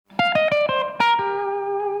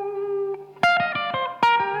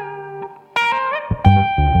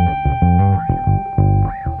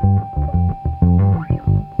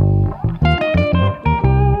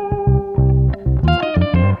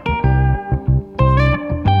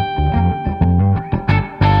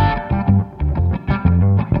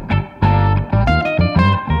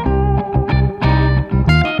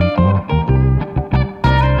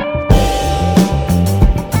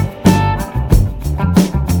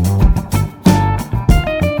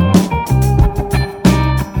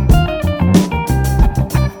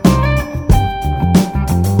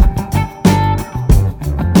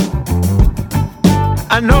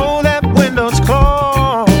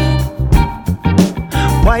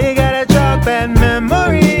Why you gotta jog bad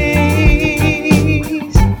memories?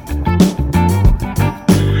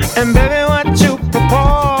 And baby, what you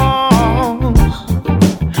propose,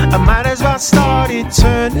 I might as well start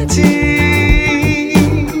eternity.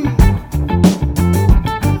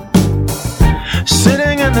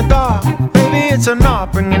 Sitting in the dark, baby, it's an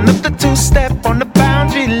art. Bringing up the two-step on the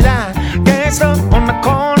boundary line. Gangsta on the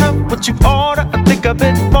corner, what you order? I think a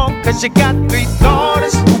bit more, cause you got 3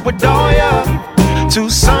 daughters who adore ya, 2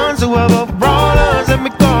 sons who are both brawlers. Let me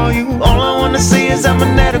call you, all I wanna see is I'm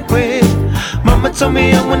inadequate. Mama told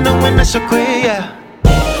me I wouldn't know when I should quit, yeah.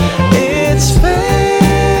 It's fate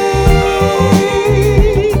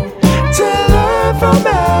to learn from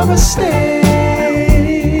our mistakes.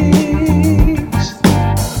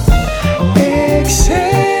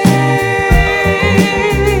 Exhale,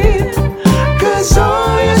 cause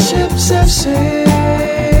all your ships have sailed.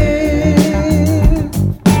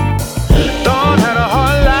 Dawn had a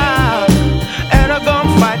hard life and a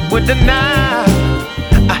gunfight with the knife.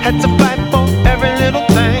 I had to fight for every little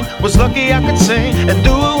thing. Was lucky I could sing and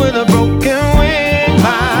do it with a broken wing.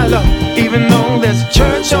 My love, even though there's a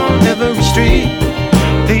church on every street,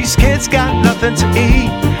 these kids got nothing to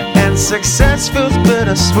eat, and success feels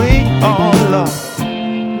bittersweet. Oh Lord,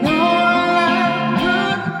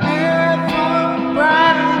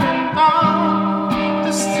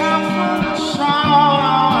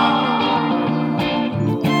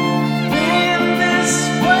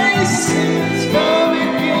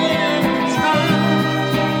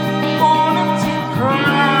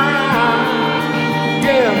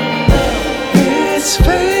 it's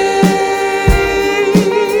fate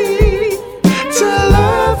to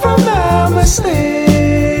learn from our mistakes.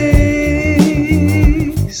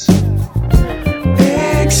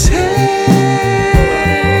 Exhale,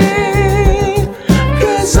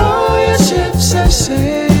 cause all your ships have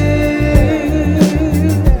sailed.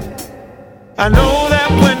 I know that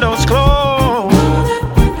window's closed.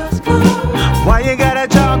 Why you gotta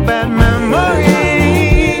jog bad memories?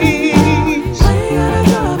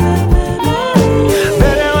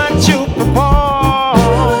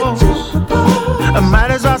 I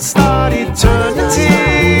might as well start eternity.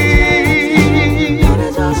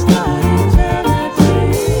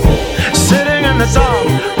 Sitting in the dark,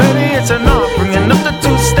 baby, it's an art. Bringing up the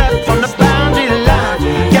two-step on the boundary line.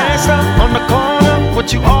 Gangsta on the corner, what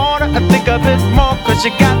you order? I think a bit more, cause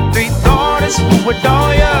you got 3 daughters who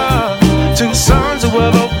adore ya, 2 sons who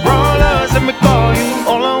are both brawlers. Let me call you,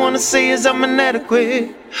 all I wanna see is I'm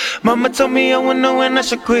inadequate. Mama told me I wouldn't know when I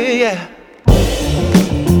should quit, yeah.